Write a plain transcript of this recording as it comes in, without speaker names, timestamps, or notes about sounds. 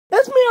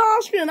It's me,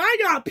 Oscar, and I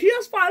got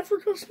PS5 for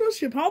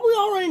Christmas. You probably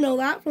already know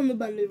that from the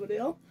Bendy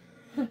video.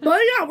 But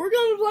yeah, we're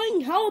going to be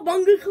playing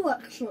Cowabunga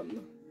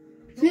Collection.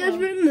 Teenage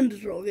Mutant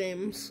Ninja Turtle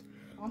games.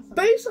 Awesome.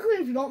 Basically,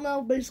 if you don't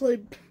know,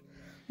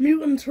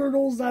 mutant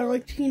turtles that are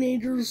like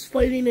teenagers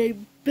fighting a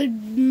big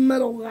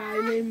metal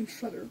guy named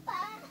Shredder.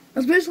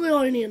 That's basically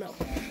all you need to know.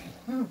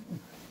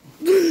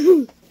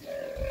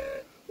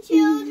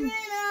 Children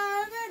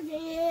of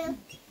the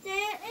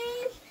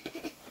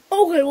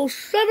Okay, well,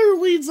 Shredder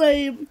leads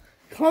a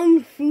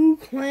kung fu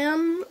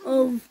clan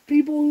of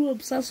people who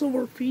obsess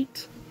over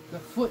feet. The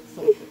foot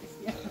soldiers,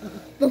 yeah.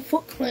 The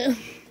Foot Clan.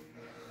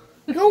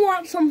 Go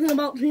watch something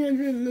about Teenage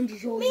Mutant Ninja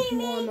Turtles if you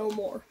want to know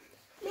more.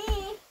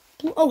 Me.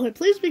 Okay,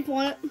 please be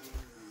quiet.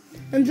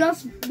 And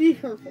just be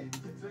careful.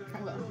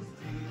 I will.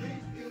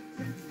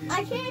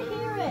 I can't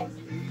hear it.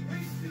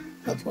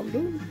 That's what I'm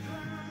doing.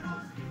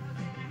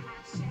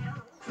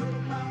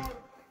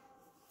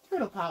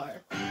 Turtle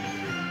power.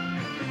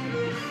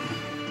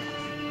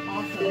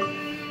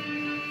 Awesome.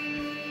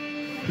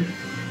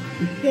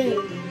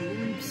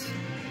 Games.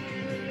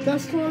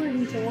 Just for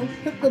control.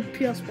 Hit the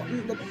PS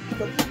button.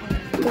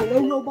 The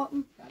logo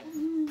button.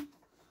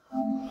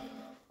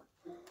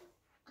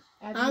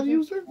 Add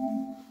user.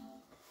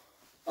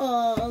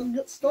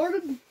 Get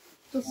started.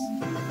 Just.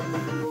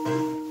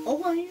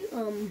 Okay.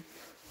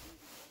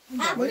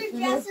 After wait,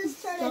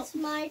 Jess's turn, stop. it's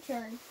my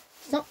turn.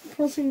 Stop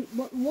pressing.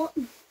 What? A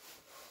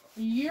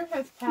year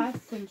has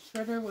passed since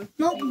Shredder was.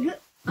 No, saved.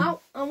 get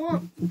out. I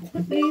want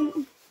quit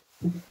game.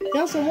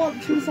 Yes, I want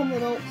to choose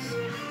someone else.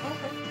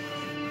 Okay.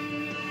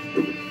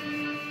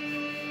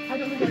 I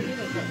don't think I did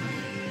it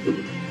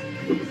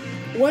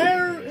though.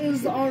 Where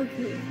is the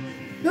arcade?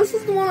 This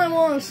is the one I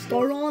want to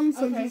start on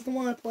since Okay. it's the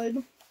one I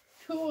played.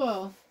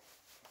 Cool.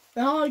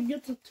 Now I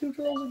get to two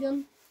turtles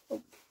again.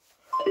 Oh.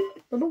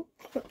 But don't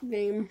quit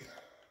game.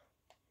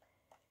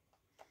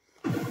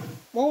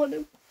 What do I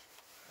do?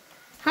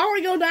 How do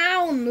I go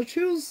down to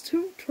choose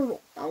two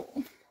turtles? Oh.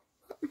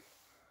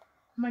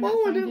 Am I What not do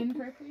I signed do? in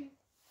correctly?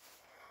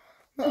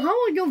 How do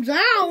I go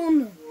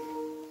down?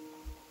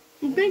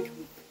 I'm being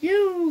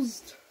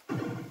confused.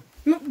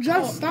 No,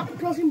 just stop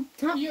pressing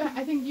top.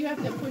 I think you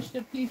have to push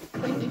the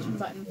PlayStation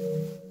button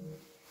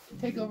to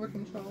take over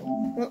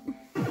control.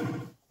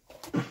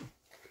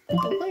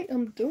 Okay,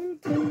 I'm doing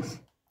things.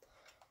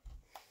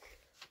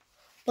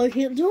 But I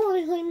can't do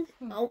anything.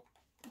 No.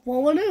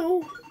 What do I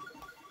do?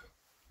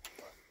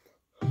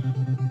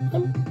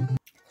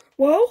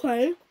 Well,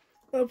 okay.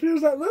 It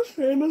appears that this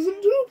game is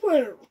in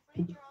two-player,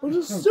 which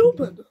is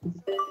stupid.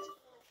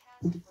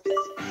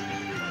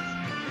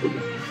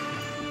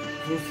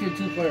 Let's see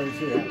 2 players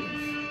here.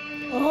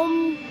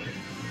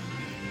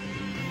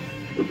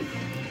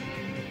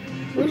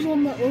 There's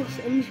one that looks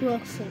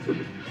interesting.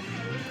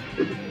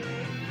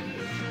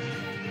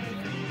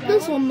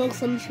 This one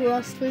looks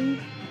interesting.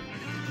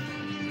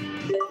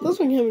 This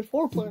one can be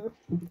 4-player.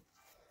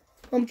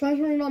 I'm trying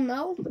to turn it on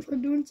now. Try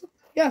doing something.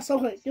 Yes,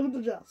 okay. Give it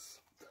to Jess.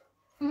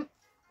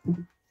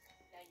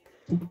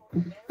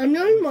 I'm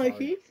doing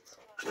Mikey.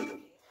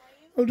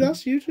 Oh,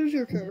 Jess, you choose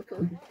your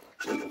character.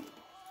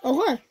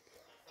 Okay.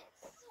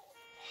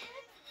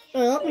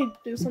 Let me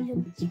do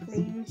something.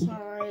 Screen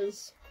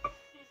size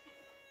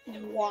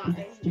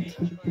wide.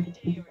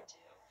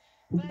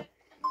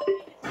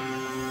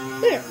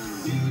 There.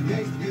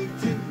 Teenage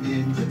Mutant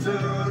Ninja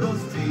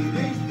Turtles,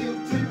 Teenage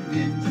Mutant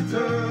Ninja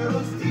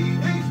Turtles,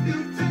 Teenage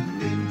Mutant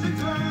Ninja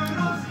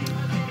Turtles.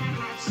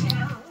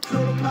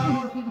 Turtle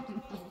power.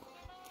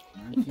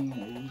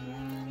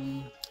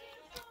 1989.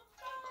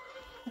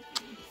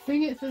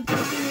 Sing it, sing it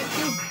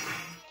too.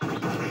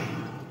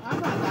 I'm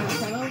not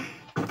Donatello.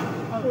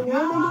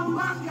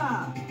 Cowabunga.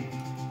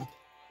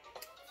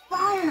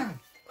 Fire.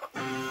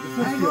 This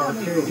must be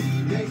arcade.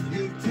 Teenage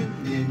Mutant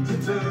Ninja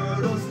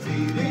Turtles,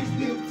 Teenage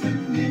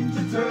Mutant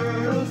Ninja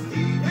Turtles,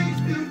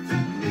 Teenage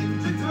Mutant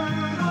Ninja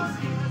Turtles.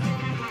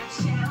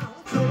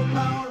 Turtle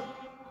power.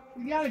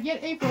 You gotta get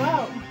April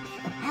out.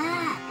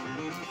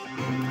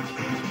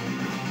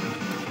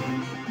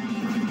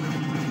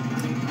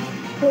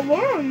 But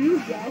where are you,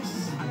 Jess?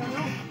 I don't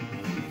know.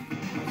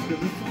 So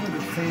this is like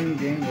the same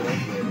game that I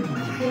played.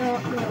 Yeah,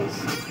 it does.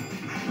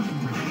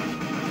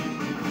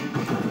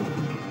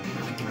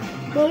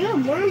 Well, yeah,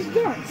 where's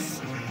Jess?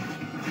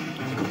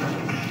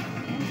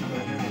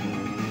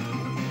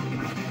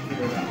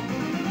 Figure it out.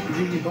 You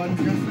need any buttons,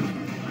 Justin?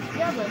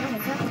 Yeah, but no,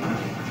 it's not.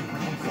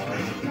 I'm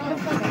sorry. No,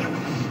 it's okay.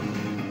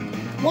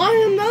 Why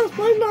am I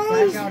playing Back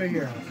those? out of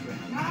here, Oscar.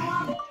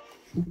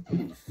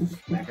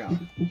 Back out.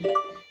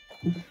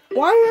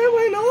 Why am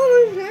I not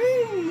in the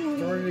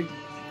game?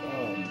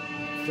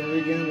 Start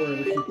again where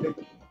she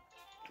picked.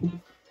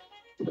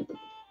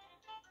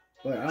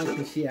 But I don't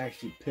think she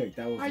actually picked.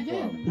 That was the I did.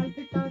 problem. I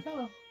picked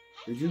Donatello.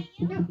 Did you?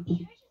 Yeah.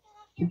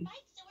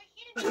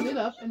 Put it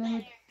up and then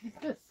it's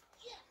this.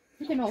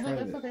 You can hold it, Try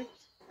that's it. okay.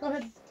 Go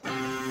ahead.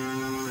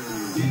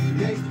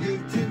 Teenage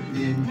Mutant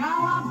Ninja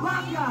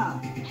Cowabunga.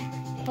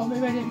 Oh,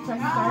 maybe I didn't press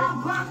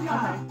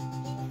start.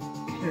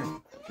 Here.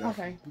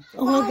 Okay.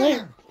 Oh,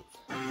 there.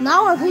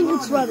 Now I think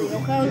it's ready,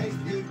 okay? Teenage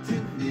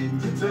Mutant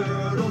Ninja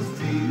Turtles,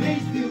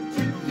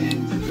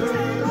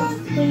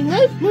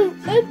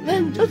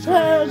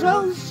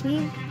 Turtles, so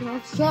Which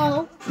one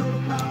start?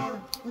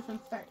 Which one?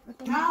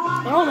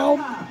 I don't know.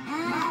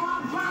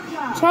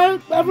 Try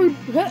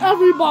hit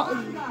every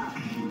button.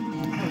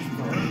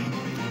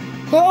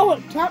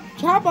 Oh,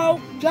 tap out.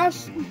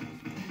 Just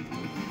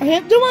I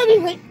can't do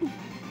anything.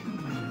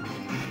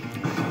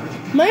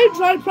 Maybe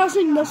try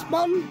pressing this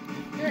button.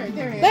 There it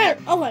is. There.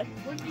 Okay.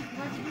 How'd you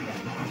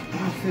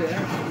do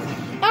that?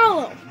 I don't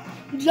know.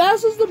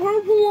 Jess is the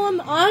purple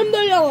one. I'm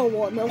the yellow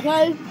one.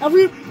 Okay.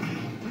 Okay.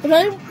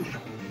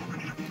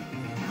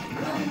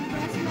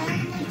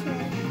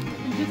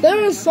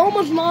 There is so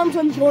much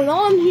nonsense going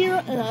on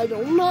here, and I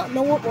do not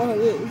know what one it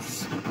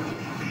is.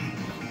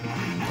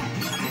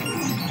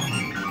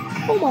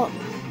 Come on.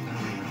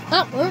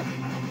 That worked.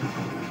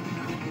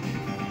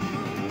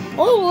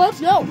 Oh,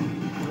 let's go.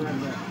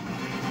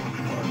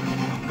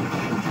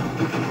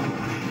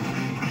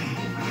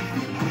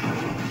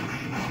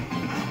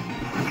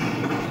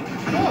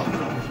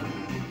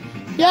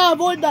 Oh, Yeah,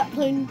 avoid that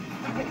thing.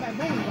 I hit my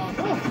bowling ball.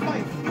 Oh,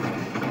 twice.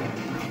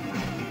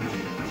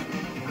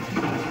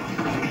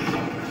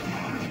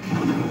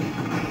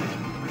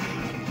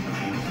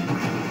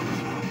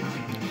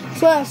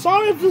 So yeah,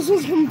 sorry if this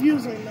was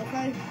confusing,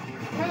 okay?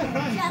 Kind of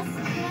fun.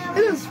 Just,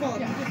 It is fun.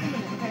 Yeah, just a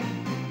minute, okay?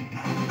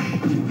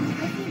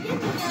 if you get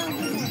me down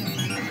here.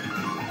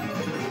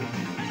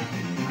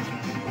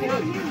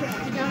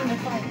 Get down in the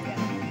fight again.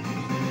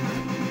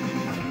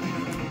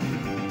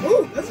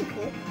 Ooh, this is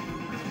cool.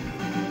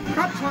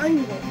 Top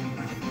triangle.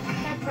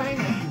 Tap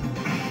triangle.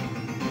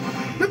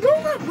 But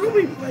don't let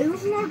Ruby play.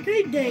 This is an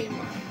arcade game.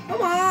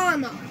 Come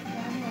on.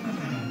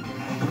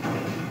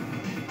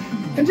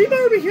 And you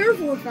better be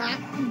careful with that.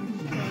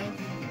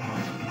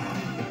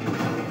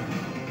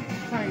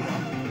 Triangle.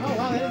 Oh,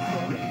 wow, that is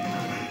cool.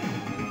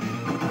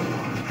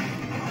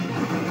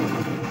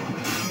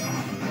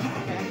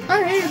 Okay. I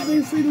hated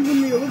these things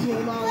in the original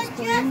when I was But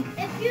playing. just,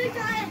 if you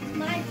die, it's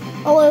my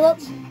Oh wait,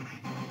 let's.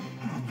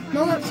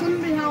 No, that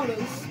shouldn't be how it is.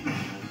 yes,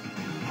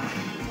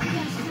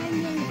 I'm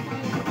in the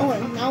fight. Oh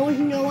wait, now we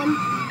can go in.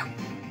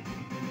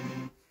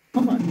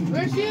 Okay.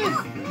 There she is!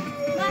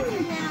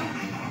 Nothing now.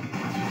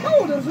 No,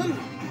 it isn't.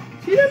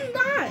 She didn't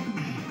die.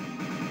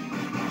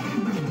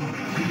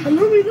 And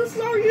Ruby, this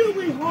is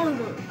arguably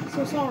harder.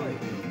 So sorry.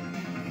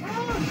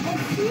 Oh,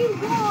 if she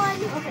won,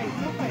 Okay,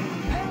 no fighting.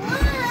 I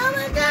won. Oh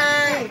my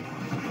god!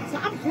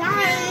 Stop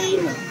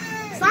playing.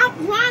 Stop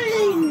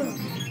playing.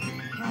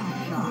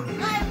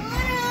 I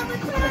won the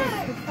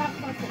turn. Stop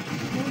fucking.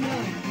 No, no.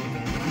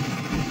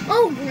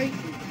 Oh great.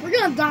 We're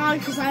gonna die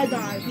because I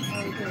died. Oh,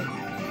 great.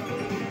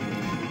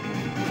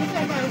 Get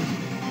that guy.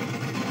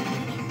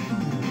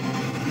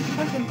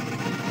 Punch him.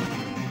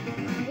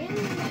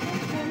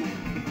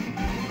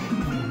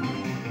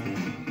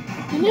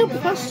 You need to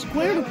press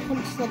square to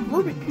punch them.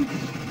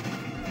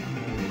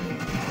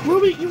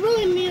 Ruby, you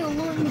really need to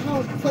learn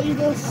how to play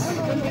this.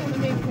 Let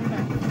me come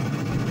back.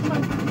 Come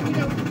on, you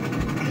know.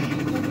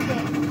 Let's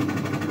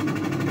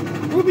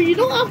go. Ruby, you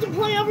don't have to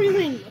play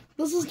everything.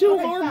 This is too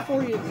Okay, hard stop.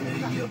 for you.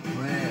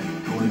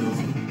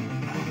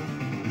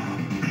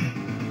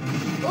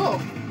 Oh!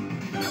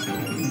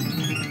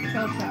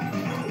 Shell shot.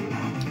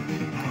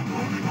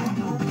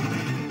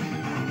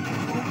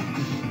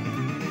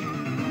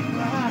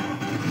 Ah.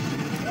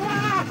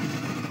 Ah.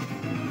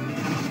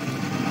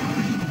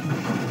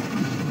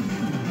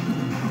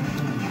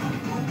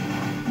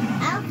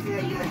 After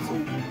your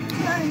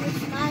turn,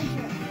 it's my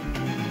turn.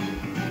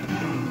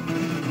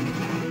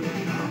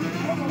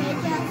 Okay,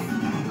 Jess.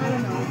 I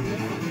don't know.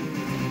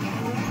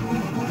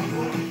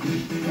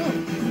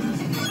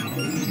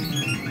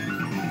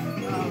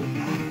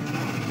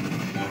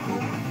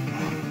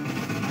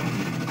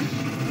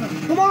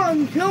 Come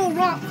on, kill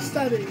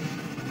Rocksteady.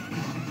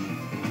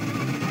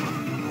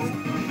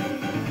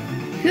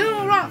 Kill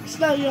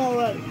Rocksteady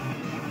already.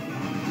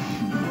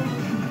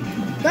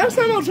 Next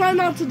time I'll try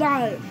not to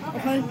die.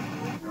 Okay?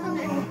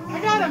 I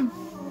got him!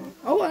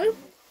 Okay.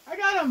 I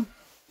got him!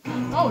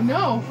 Oh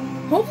no!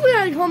 Hopefully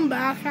I come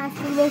back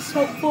after this,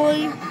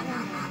 hopefully.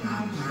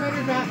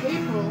 Shredder Bat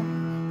April.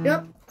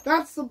 Yep,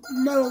 that's the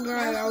metal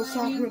guy I was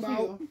talking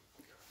about.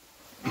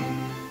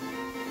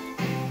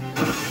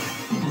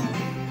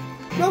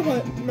 No,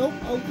 okay, nope,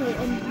 okay,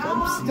 I'm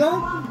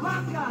still...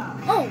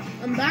 Oh,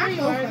 I'm back? There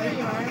you are, there Okay.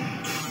 you are.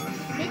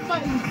 Hit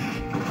button.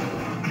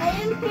 I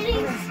am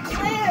hitting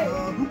square.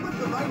 Who put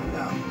the light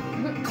out?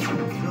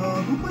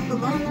 Who put the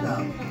light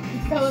out? He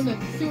fell in the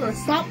sewer.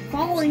 Stop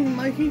falling,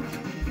 Mikey.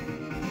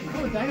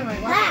 Oh, dynamite.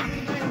 Ah.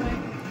 Dynamite.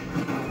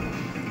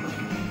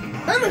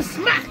 I'm gonna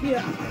smack you.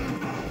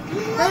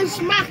 I'm gonna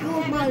smack you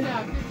with Good my...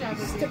 job, Ruby. That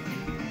was good.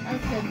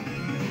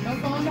 Don't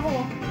fall in the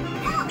hole.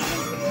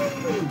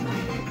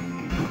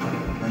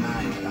 And I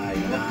died.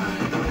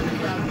 Good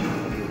job.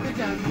 Good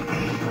job.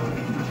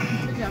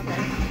 Good job,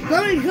 guys.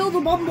 Let me kill the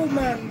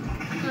bumblemen.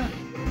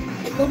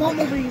 The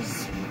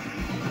bumblebees.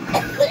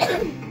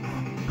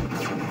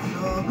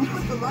 Who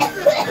put the light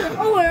out?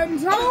 Oh, and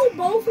until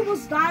both of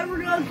us die,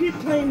 we're gonna keep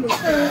playing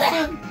this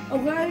game.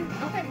 Okay?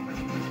 Okay.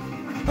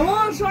 I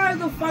wanna try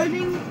the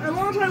fighting... I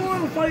wanna try one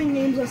of the fighting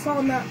games I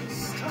saw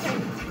next. Okay.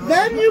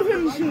 Then you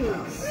can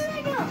choose.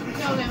 go?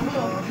 Down that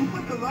hole. Who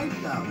put the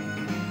lights out?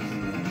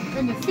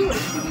 In the sewers.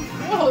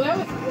 Whoa, that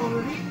was cool,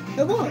 Ruby.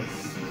 It was.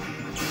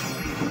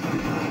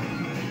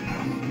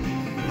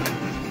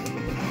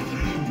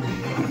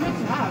 Good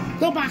job.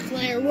 Go back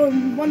there.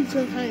 One at a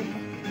time.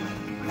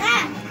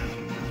 Ah!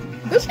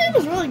 This game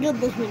is really good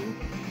looking.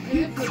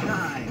 Pizza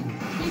time.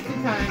 Pizza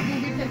time. Who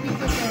gets that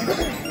pizza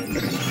there?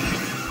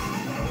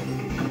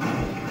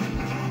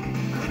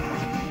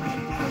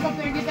 Go up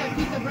there and get that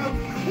pizza, bro.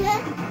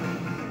 Yeah.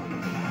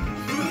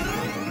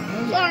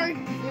 Oh, yeah. Sorry.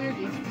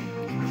 Energy.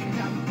 Good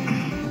job.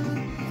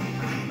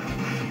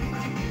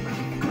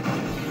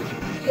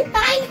 I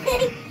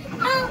think.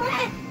 Oh,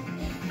 what?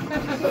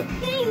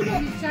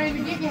 He's trying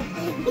to get you.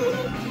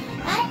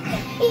 I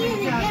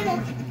can't get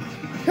him.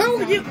 No,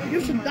 you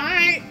should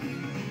die.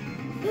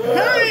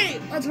 Hurry!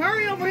 Let's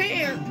hurry over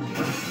here.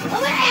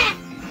 Over there.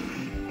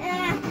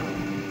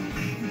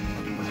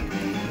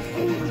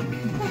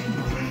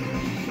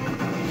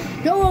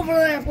 Go over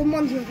there for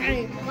one at a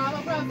time.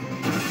 Follow, bro.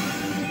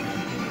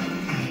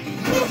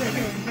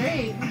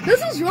 Great.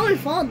 This is really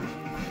fun.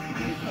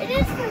 It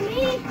is for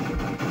me.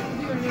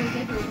 You were really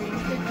good, Ruby.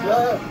 Good job.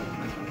 Whoa.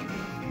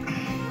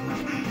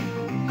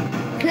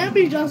 Can it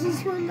be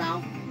Justin's turn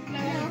now?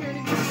 Now you're turn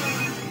again.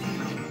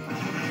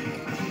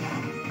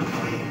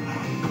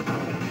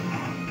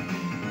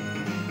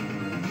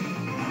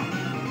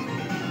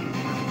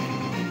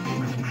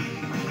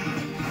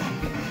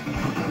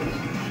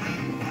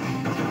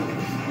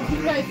 You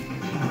guys,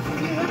 if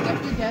you look up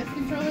your desk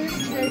controllers,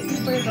 you guys can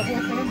play the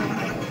whole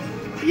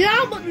family.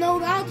 Yeah, but no,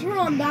 that's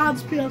on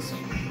Dad's PS5.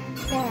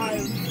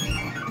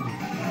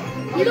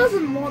 He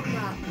doesn't want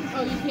that.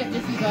 Oh, you can't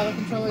just use all the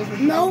controllers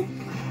with Nope.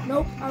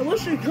 Nope. I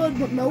wish I could,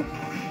 but nope.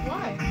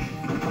 Why?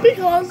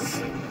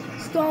 Because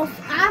stuff.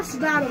 Ask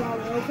Dad about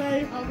it,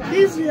 okay? Okay.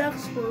 He's the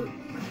expert.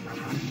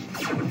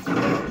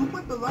 Who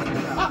put the lights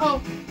out? Uh-oh.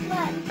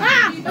 What?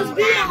 Ah! It's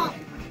Bebop!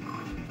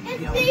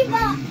 It's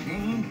Bebop.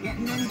 Ain't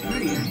getting any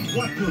prettier.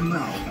 What the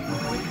no?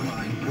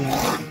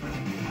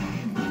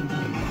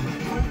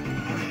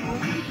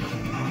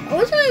 I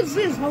wish I could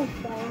see his health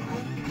bar.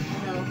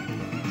 No.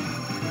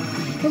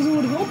 Because it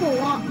would help a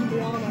lot, to be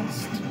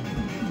honest.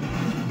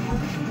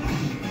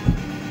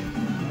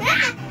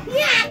 Ah!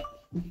 Yeah!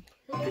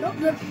 Nope,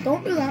 nope,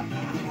 don't do that.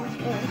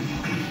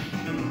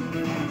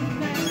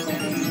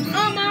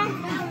 Oh, Mom!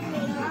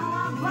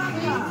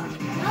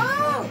 No!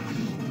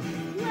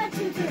 You had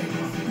two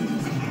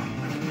turns.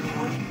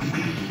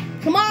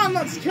 Come on,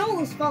 let's kill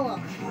this fella.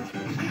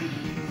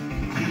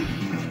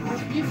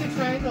 Use the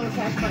triangle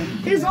attack button.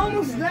 He's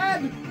almost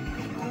dead.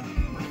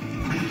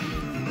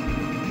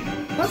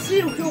 Let's see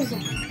who kills him.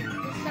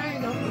 Just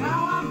triangle.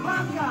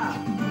 Cowabunga!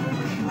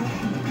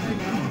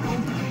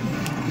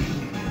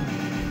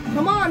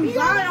 Come on,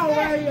 die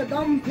already, you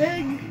dumb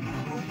pig.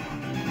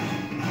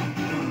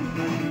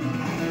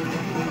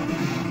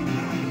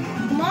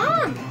 Come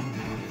on!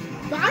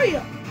 Die,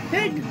 you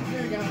pig.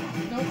 There we go.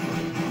 Nope.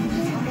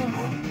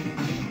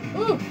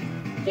 Ooh!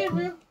 Can't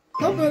move.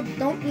 Nope,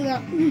 don't do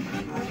that.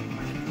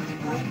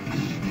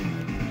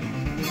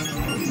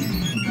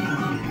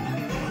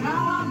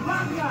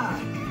 Cowabunga!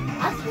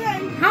 Oscar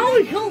and How do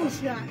we kill this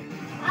guy?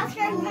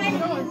 Oscar and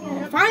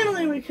Mike.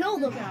 Finally, we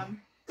killed Good him. job.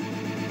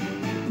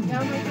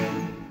 Now my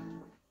turn.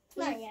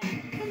 Not yet.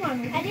 Come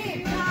on. I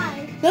didn't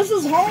die. This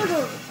is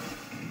harder.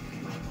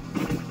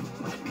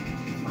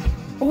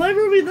 Okay,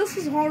 Ruby, this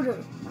is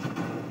harder.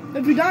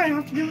 If you die, I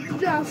have to give it to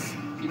Jess.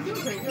 You're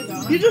doing great. You're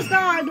going. You just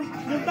died.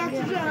 Give back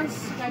to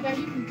Jess. Now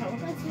you can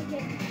help. Let's look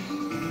at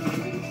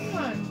Come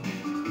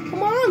on.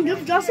 Come on,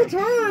 give Jess a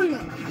turn.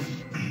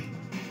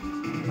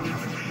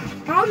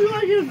 How do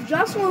I give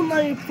Jess one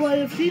lay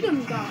play if she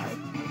didn't die?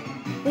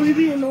 Would you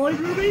be annoyed,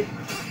 Ruby?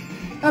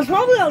 That's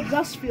probably how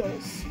Jess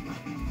feels.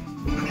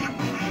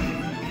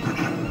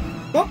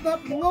 Nope,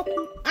 nope, nope.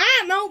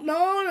 Ah, nope,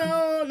 no.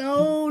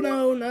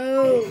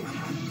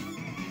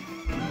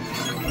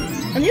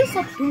 I need to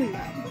stop doing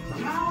that.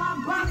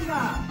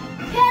 Cowabunga!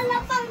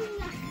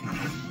 Cowabunga.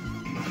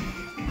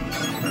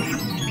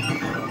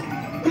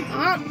 Come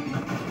on.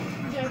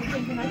 Yeah,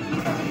 can I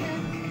keep over here?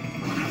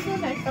 So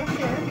nice. I'll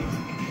share.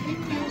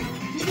 Thank you.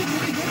 You did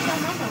really good job,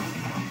 Mama.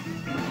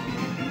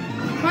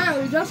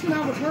 Finally, Jess can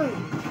have a turn.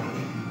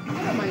 I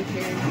don't mind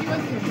sharing. He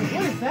was here.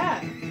 What is that?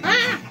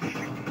 Ah!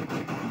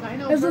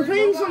 Dino It's the bird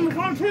things robot? from the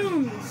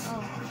cartoons. Oh.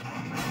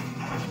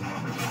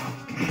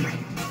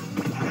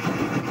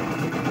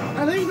 I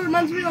think they're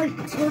meant to be like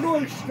turtle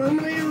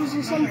exterminators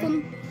or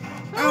something.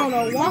 I don't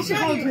know. Watch the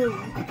cartoon.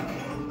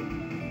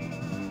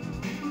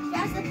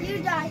 Yes, if you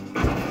die.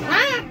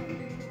 Ah!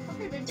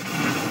 Okay, baby.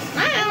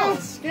 Ow!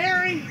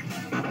 Scary.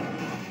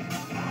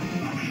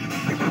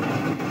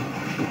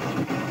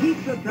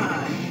 Pizza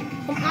time!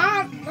 Come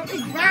on! Let me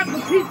grab the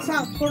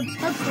pizza for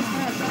touch the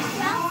head.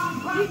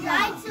 Well, you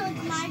died, so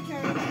it's my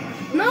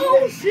turn. No,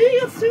 she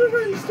gets 2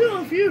 turns too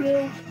if you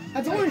do.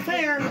 That's only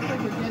fair. Looks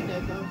like we're dead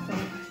dead though, so.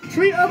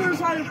 Treat others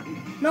like...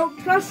 No,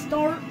 press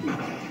start.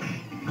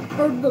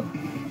 Or the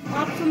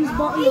options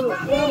button or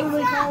whatever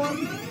they call it.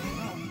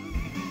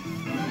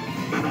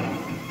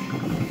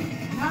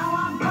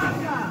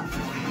 Cowabunga!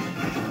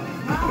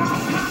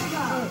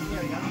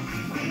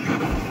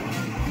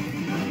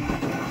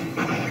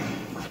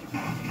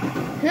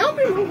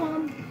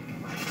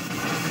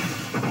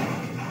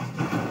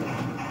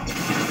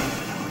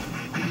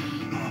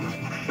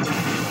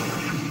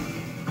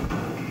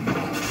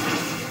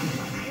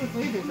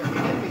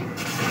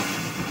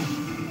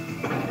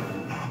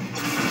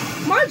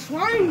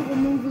 triangle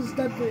move is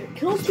deadly. It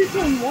kills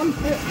people in one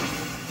hit.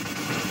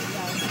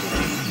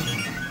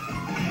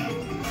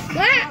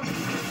 Ah!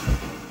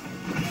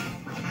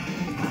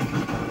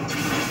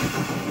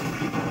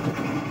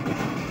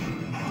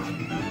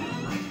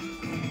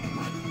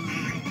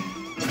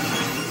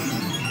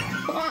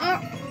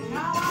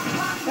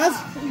 Let's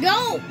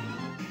go!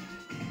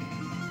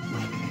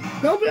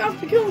 Nope, we have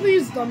to kill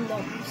these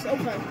dum-dums.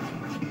 Okay.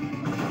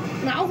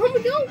 Now here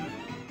we go.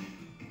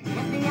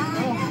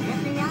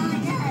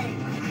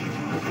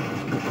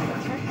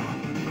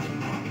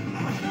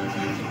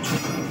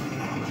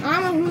 I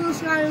don't know who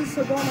this guy is,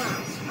 so don't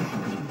ask.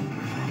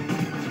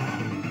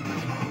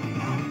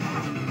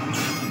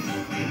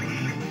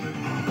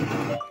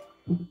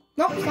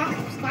 Nope,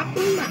 stop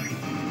doing that.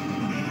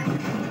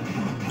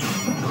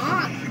 Come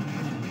on.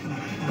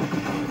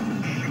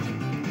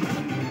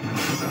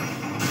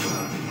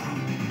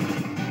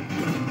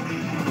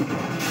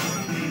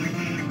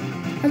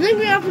 I think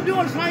we have to do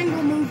a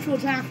triangle move to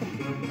attack him.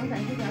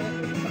 Okay, you got it.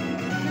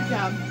 Good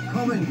job.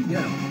 Come and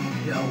get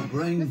him, yellow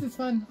brain. This is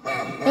fun.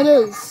 It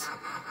is.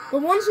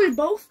 But once we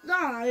both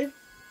die,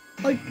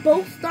 like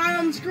both die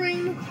on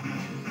screen,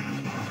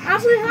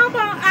 actually, how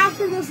about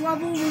after this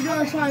level, we're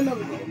gonna try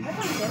another game?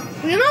 That sounds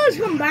good. We can always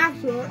come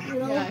back to it, you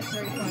know? Yeah, it's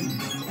very fun.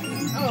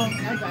 Oh,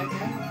 I died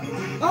there.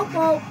 Oh,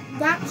 well,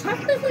 that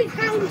technically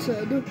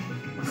counted.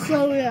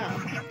 So, yeah.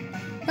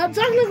 That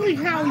technically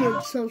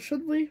counted, so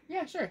should we?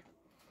 Yeah, sure.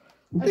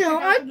 You know,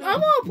 I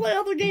want to play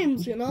other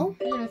games, you know?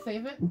 You're gonna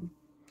save it?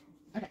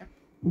 Okay.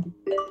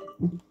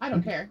 I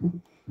don't care.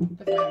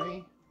 Doesn't matter to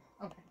me.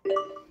 Okay.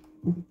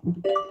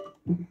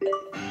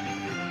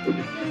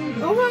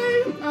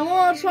 Okay, I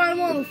want to try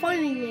one of the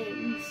fighting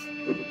games.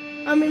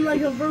 I mean,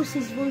 like a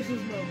versus mode.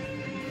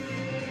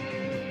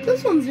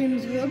 This one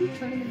seems good.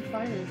 Tournament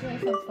fighters. Yeah,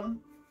 that sounds fun.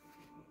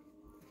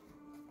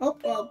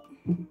 Up.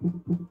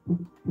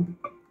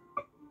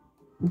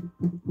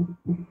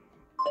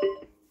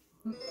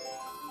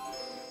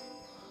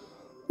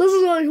 This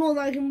is really cool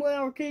that I can play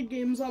arcade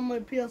games on my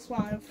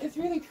PS5. It's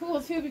really cool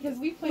too because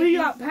we played. We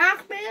got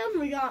Pac-Man,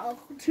 we got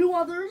two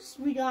others,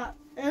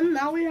 and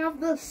now we have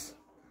this.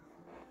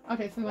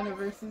 Okay, so we want a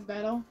versus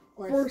battle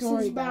or a Versus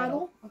story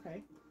battle.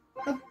 Okay.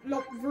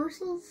 No,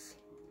 versus.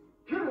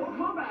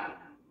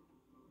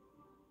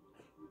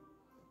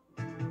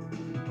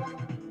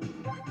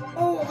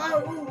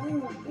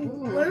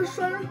 Where's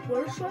Shredder?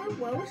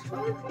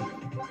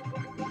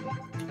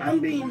 I'm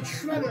being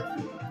Shredder.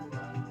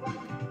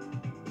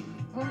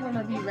 I'm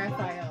gonna be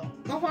Raphael.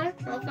 Okay.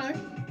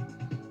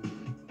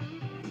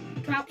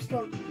 Tap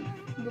start.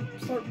 The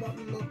start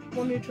button, the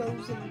one you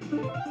chose.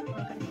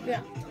 Okay.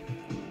 Yeah.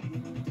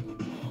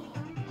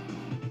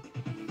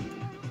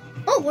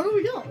 Oh, where do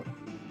we go?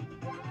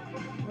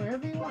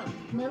 Wherever you want.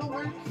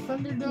 Metalworks,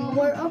 Thunderdome.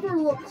 Wherever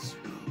looks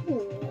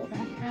cool.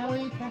 Back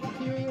alley,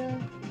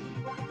 cafeteria.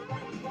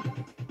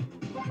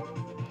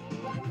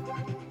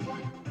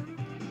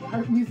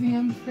 Art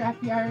museum,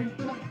 scrapyard.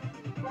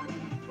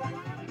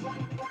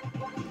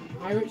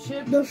 Pirate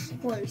ship. This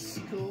place.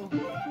 Cool.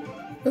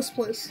 This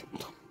place.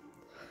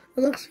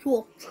 It looks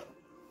cool.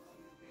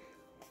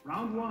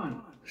 Round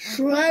one.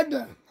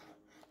 Shred.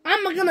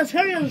 I'm gonna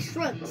tear you to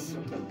shreds.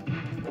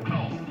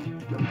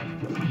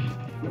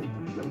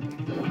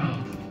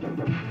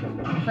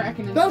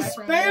 Cracking in Just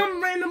the background.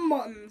 spam random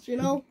buttons, you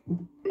know?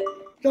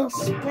 Just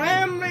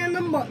spam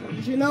random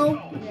buttons, you know?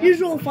 Yeah.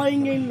 Usual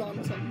fighting game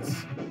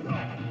nonsense.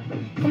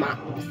 Come on.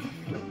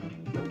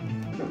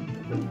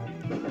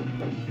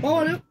 What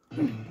want to do?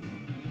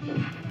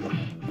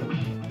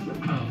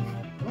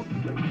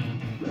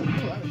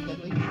 Oh, that was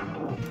deadly.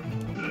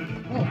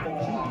 Oh,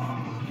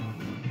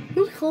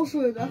 Who's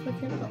closer to death? I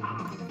can't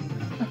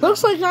tell.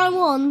 Looks like I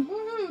won. jeez.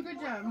 Woohoo, good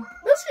job.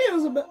 This game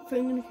is a bit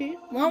finicky.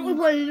 Why don't we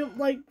play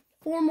like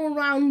 4 more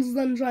rounds,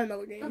 then try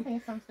another game? Okay,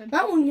 sounds good.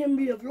 That one can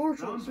be of your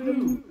choice. We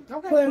can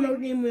Okay. play another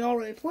game we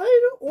already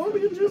played, or we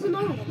can choose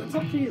another one. It's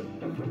up to you.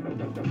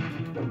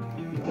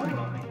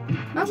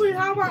 Actually,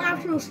 how about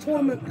after this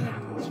tournament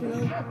ends, you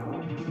know?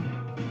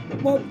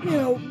 Well, you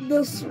know,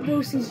 this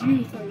versus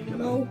you thing, you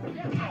know?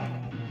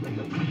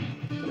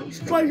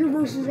 Striker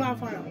versus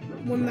Raphael,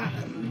 when that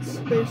ends,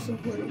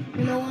 basically.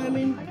 You know what I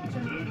mean? I gotcha.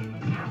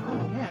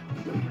 Oh, yeah.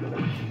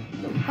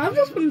 I've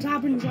just been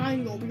tapping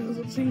triangle because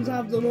it seems to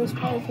have the most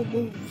powerful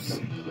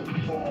moves.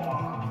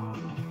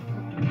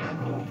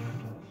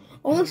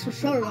 Oh, this for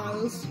sure,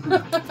 guys. Good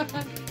job.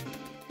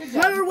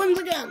 Shredder wins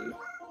again.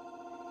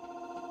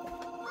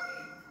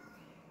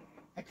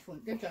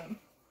 Excellent, good job.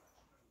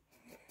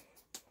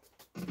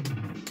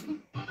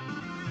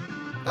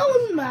 That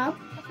wasn't bad.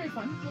 That's very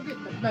fun. We'll get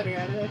better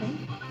at it, I think.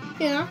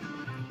 Yeah.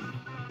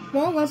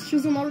 Well, let's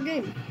choose another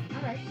game.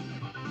 Alright.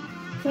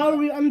 How do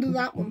we undo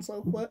that one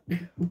so quick?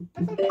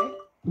 That's okay.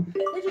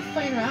 We're just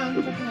playing around,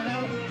 checking it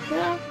out.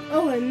 Yeah.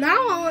 Okay,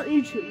 now I'll let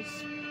you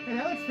choose. And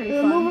that looks pretty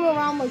We're fun. moving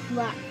around like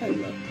that,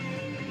 kind of.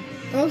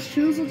 Let's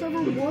choose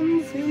whichever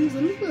one seems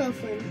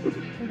interesting. Put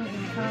it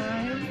in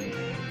time.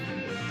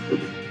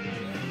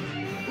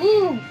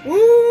 Ooh!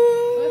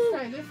 Ooh! Let's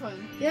try this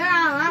one. Yeah,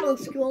 that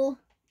looks cool.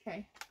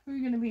 Okay. Who are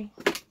you gonna be?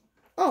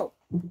 Oh,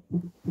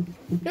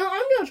 No,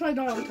 I'm gonna try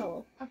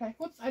Donatello. Okay.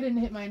 Whoops, I didn't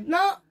hit mine.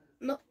 No.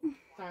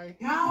 Sorry.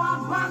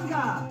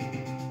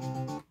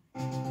 Cowabunga!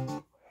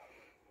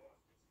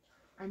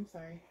 I'm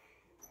sorry.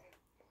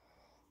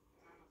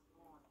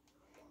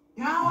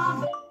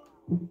 Cowabunga!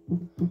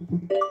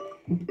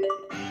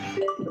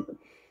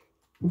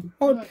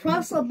 Oh,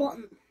 press a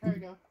button. There we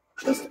go.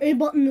 Just a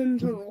button in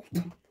general.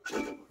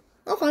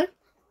 Okay.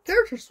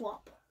 Character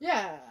swap.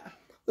 Yeah.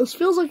 This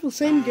feels like the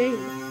same game.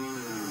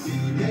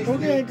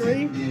 Okay, I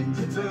agree.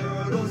 Ninja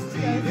Turtles,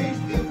 Teenage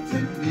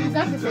Mutant Is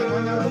that the same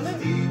one though, is it?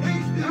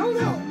 I don't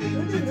know. Maybe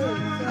it is. It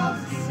has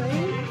the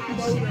same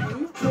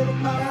loading.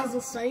 It has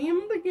the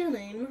same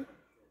beginning.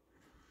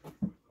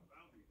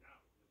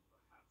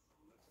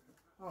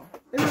 Oh.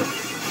 It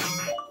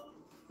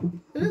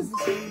is the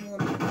same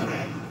one.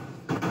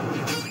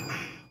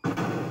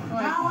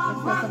 Alright,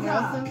 let's go somewhere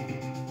else then.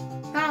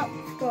 Now,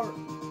 start.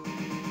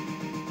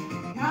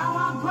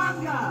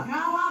 Cowabunga!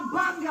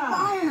 Cowabunga!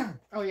 Fire!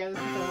 Oh yeah, this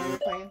is the one we were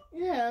playing.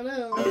 Yeah, I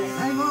know.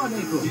 I'm on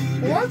it.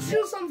 Well, let's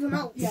do something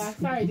else. Yeah,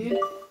 sorry dude. I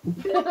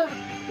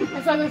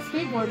saw those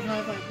skateboards and I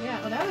was like, yeah,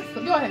 well that looks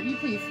cool. Go ahead, you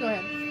please, go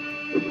ahead.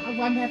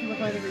 I'm happy with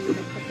whatever you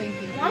think, but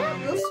thank you. Why not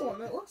this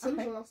one? It looks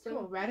Okay, interesting.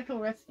 cool. Radical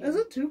Rescue. Is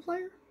it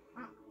 2-player?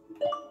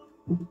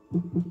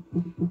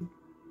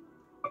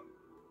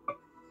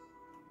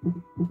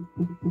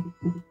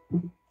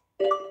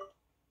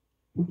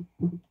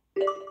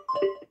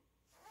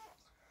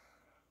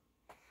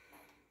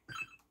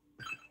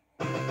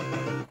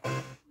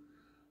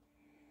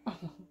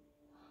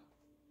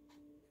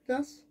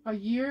 Yes. A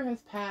year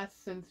has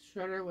passed since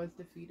Shredder was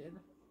defeated.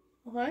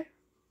 Okay.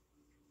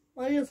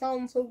 Why do you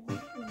sound so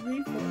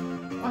gleeful?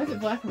 Why is it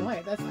black and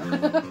white? That's I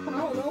don't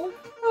know.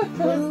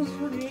 Play this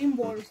for Game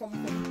Boy or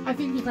something. I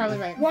think you're probably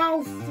right.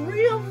 While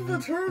 3 of the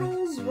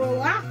turtles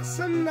relax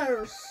in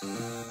their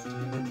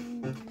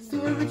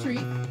Sewer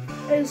retreat.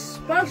 a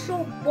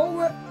special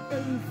bullet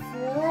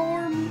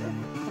informed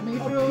From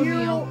April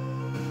O'Neil.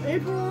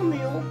 April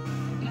O'Neil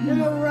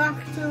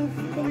interactive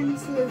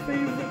points to their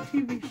favorite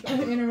TV show.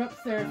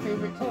 Interrupts their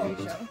favorite TV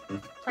show.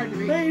 Hard to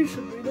read. They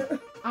should read it.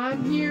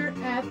 I'm here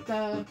at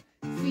the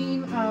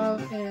scene of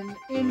an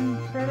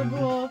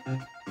incredible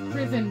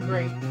prison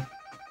break.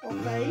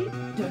 Okay.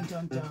 Dun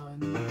dun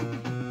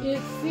dun.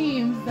 It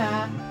seems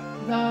that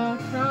the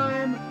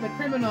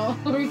criminal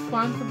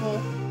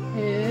responsible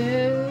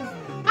is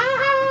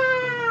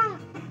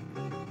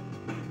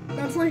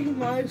That's like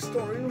my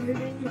story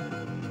writing.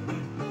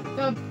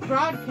 the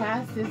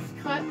broadcast is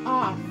cut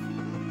off.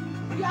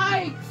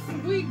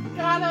 Yikes! We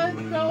gotta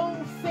go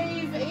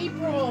save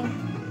April.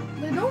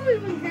 They don't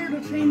even care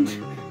to change.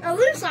 At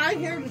least I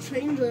care to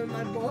change it in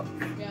my book.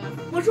 Yeah.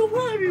 Which will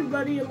probably be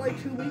ready in like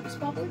 2 weeks,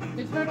 probably.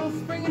 The turtles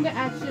spring into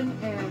action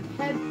and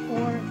head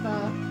for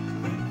the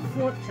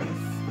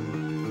fortress.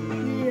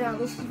 Yeah,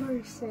 this is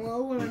very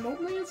slow, and I don't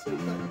think it's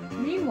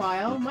something.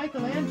 Meanwhile,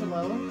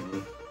 Michelangelo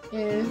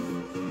is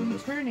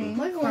returning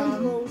from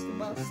Michelangelo is the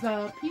best.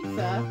 the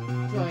pizza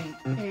joint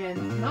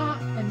and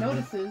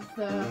notices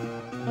the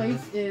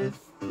place is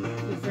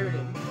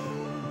deserted.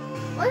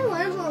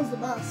 Michelangelo is the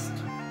best.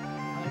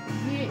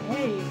 Like,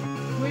 hey,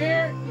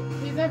 where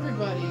is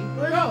everybody?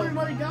 Where did Go.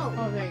 everybody go?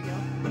 Oh, there you go.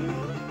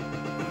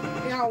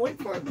 Yeah, wait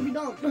for it to be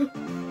done.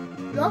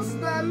 Just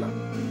then,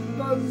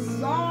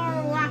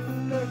 bizarre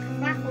laughter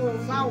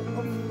crackles out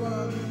of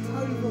the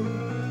television.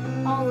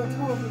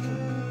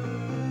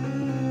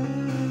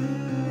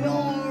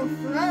 Your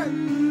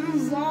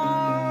friends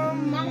are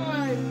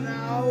mine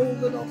now,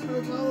 little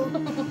turtle.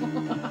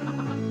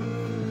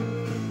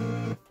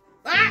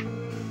 Ah!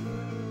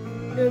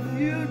 If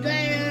you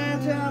dare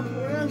to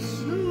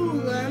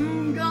pursue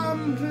them,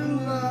 come to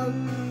the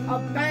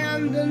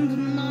abandoned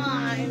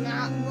mine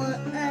at the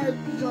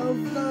edge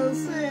of the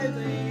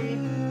city.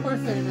 Of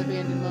course there's an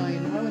abandoned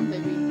mine. Why wouldn't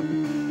they be?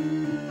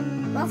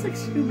 That's like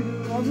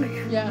Scooby-Doo logic.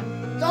 Yeah.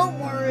 Don't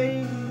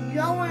worry,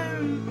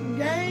 going,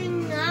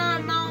 gang,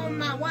 I'm on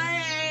my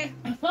way.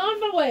 On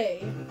the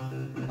way.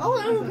 Oh,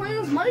 they were playing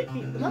as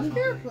Mikey. That's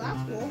character.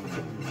 That's cool.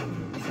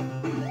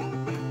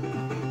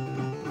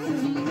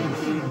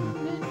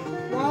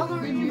 While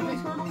they're evil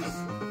turtles.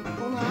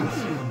 Hold on.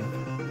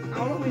 I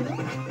don't know either. I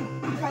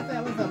thought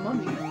that was a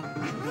mummy. It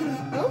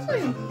looks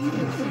like an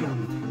evil turtle.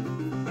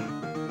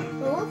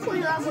 It looks like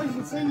it has like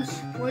the same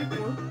stripe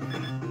work.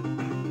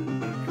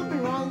 Could be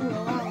wrong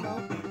though, I don't know.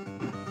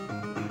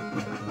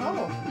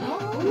 Oh.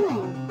 Oh.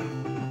 Ooh.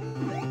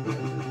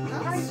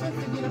 How are you That's supposed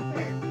to get up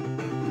there?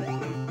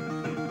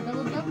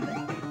 Double jump?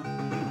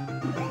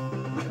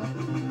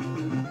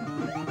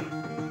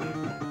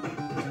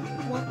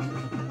 what do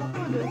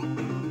I do?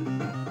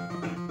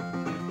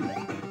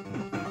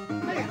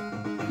 There.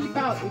 Keep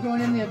out. You're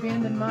going in the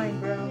abandoned mine,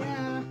 bro.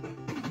 Yeah.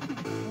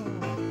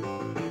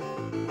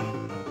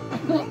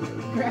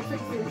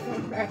 Graphics are so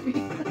crappy.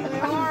 They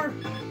are.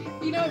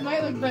 You know, it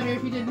might look better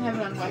if you didn't have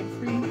it on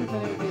widescreen, because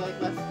then it would be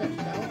like less stretched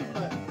out,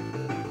 but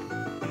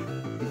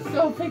it's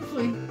so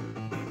pixely.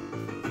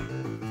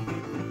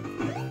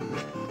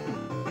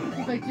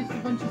 It's like just a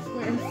bunch of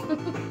squares. This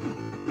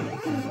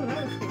is what I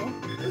was cool.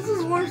 This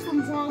is worse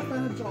than South the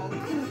Hedgehog.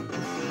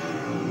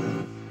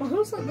 But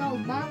who said that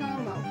was bad? I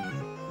don't know.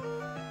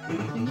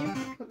 Continue.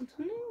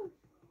 Continue.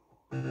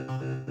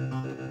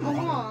 Oh,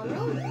 come on,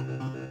 really?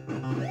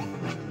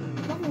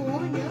 Level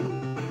 1 again?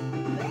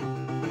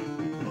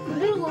 They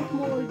do look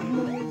more like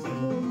mummies than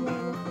more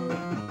like.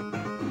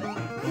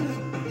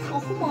 Oh,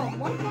 come on,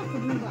 why do you have to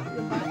do that?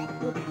 You're back.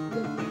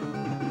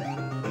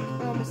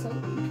 I almost said it.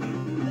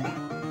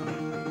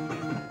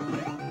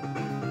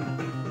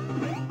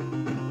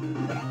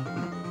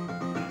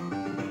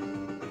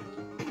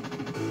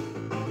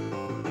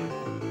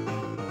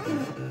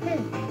 Hey,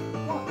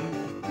 what?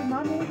 Did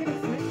Mom really get a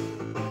Switch?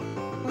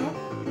 Huh?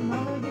 Did Mom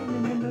really get a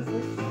Nintendo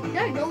Switch?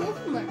 Yeah, go look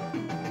in there.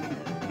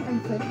 Have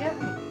you played it yet?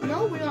 No,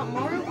 we got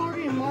Mario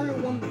Party and Mario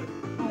Wonder.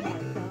 Oh my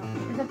god.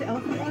 Is that the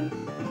elephant one?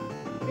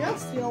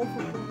 Yes, the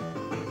elephant one.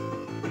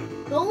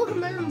 Go look in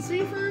there and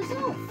see for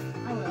yourself.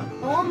 I will.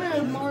 I want to make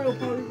a Mario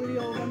Party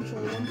video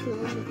eventually. I'm sure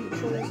there's the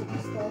controls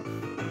and stuff.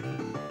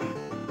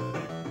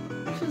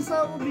 Just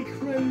that would be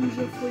cringe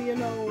if we, you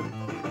know,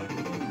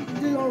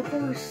 did our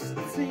first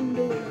scene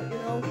doing it, you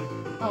know?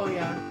 Oh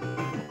yeah.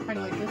 Kind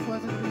of like this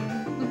wasn't me.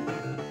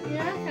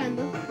 Yeah, kind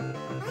of.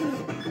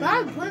 But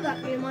I'd play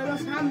that game, I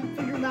just haven't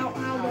figured out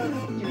how to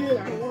get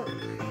it to work.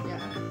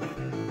 Yeah.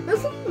 This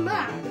isn't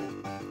bad.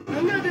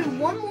 I'm gonna do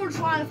one more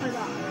try if I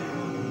die.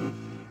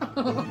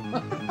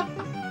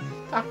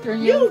 After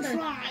You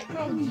try!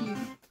 Oh jeez.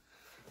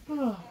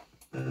 Oh.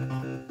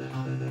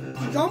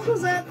 Jump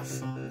is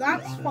X,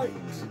 that's fight.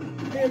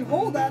 And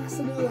hold X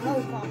to do the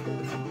helicopter.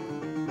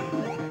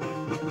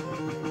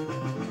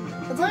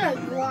 It's like a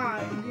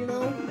glide, you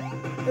know?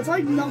 It's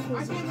like I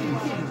Knuckles' can't believe you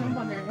can't glide. jump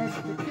on their heads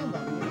to kill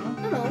them,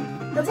 you know? I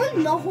know. It's like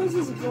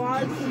Knuckles'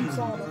 glide from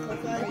Sonic, Oh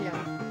okay? yeah.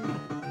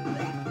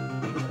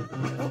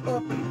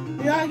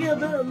 You gotta get a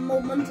bit of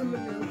momentum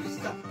in your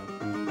step.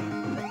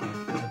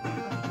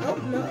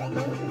 Nope, no,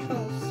 you're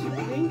close.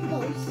 You're being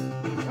close.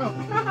 Oh.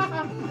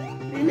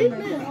 You need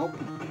me help.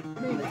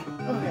 Maybe.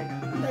 Okay.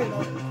 There you go.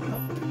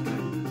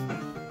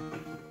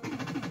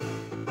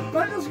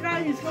 Look at this guy,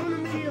 he's coming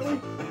immediately.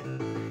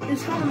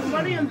 He's coming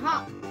ready and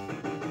hot.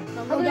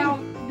 Now go down,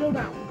 go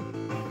down.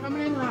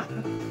 Coming in hot.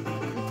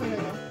 Which way do I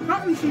go?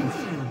 Hot and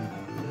cheesy.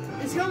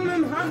 It's coming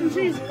in hot and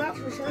cheesy, that's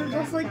for sure,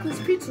 just like this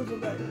pizza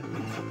today.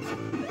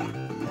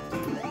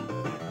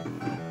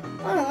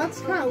 Oh, that's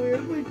kind of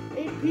weird. We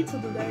ate pizza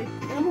today,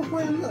 and we're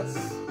playing this.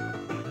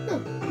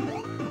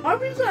 Our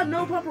pizza had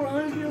no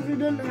pepperonis because we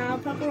didn't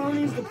have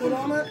pepperonis to put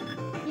on it.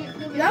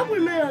 Yep, we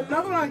made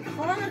another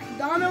iconic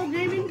Dono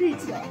Gaming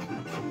pizza.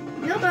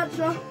 You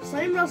betcha.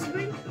 Same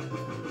recipe.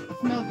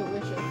 Smells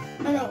delicious.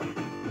 I know.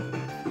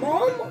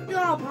 Mom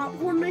got a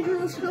popcorn maker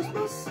this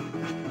Christmas.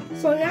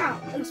 So yeah,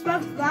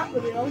 expect that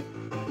video.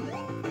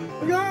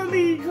 We're gonna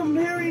be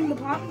comparing the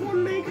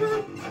popcorn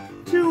maker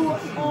to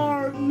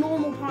our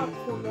normal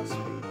popcorn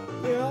recipe,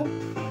 you know?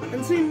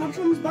 And seeing which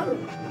one's better,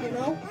 you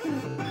know?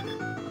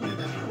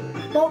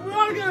 But we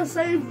are gonna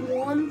save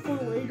one for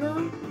later.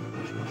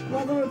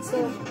 Whether it's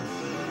a...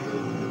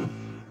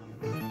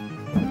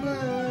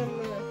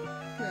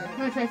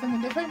 Can I try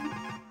something different?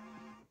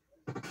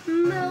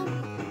 No.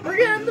 We're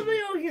gonna end the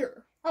video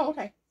here. Oh,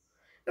 okay.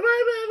 It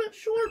might be a bit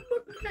short,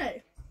 but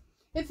okay.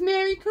 It's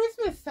Merry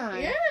Christmas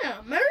time.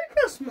 Yeah, Merry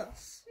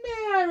Christmas.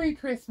 Merry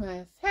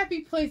Christmas.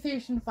 Happy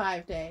PlayStation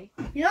 5 Day.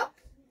 Yep.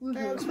 Woohoo.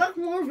 And expect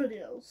more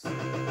videos.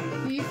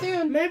 See you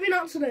soon. Maybe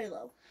not today,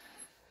 though.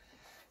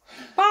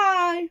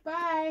 Bye.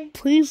 Bye.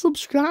 Please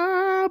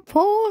subscribe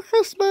for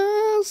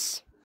Christmas.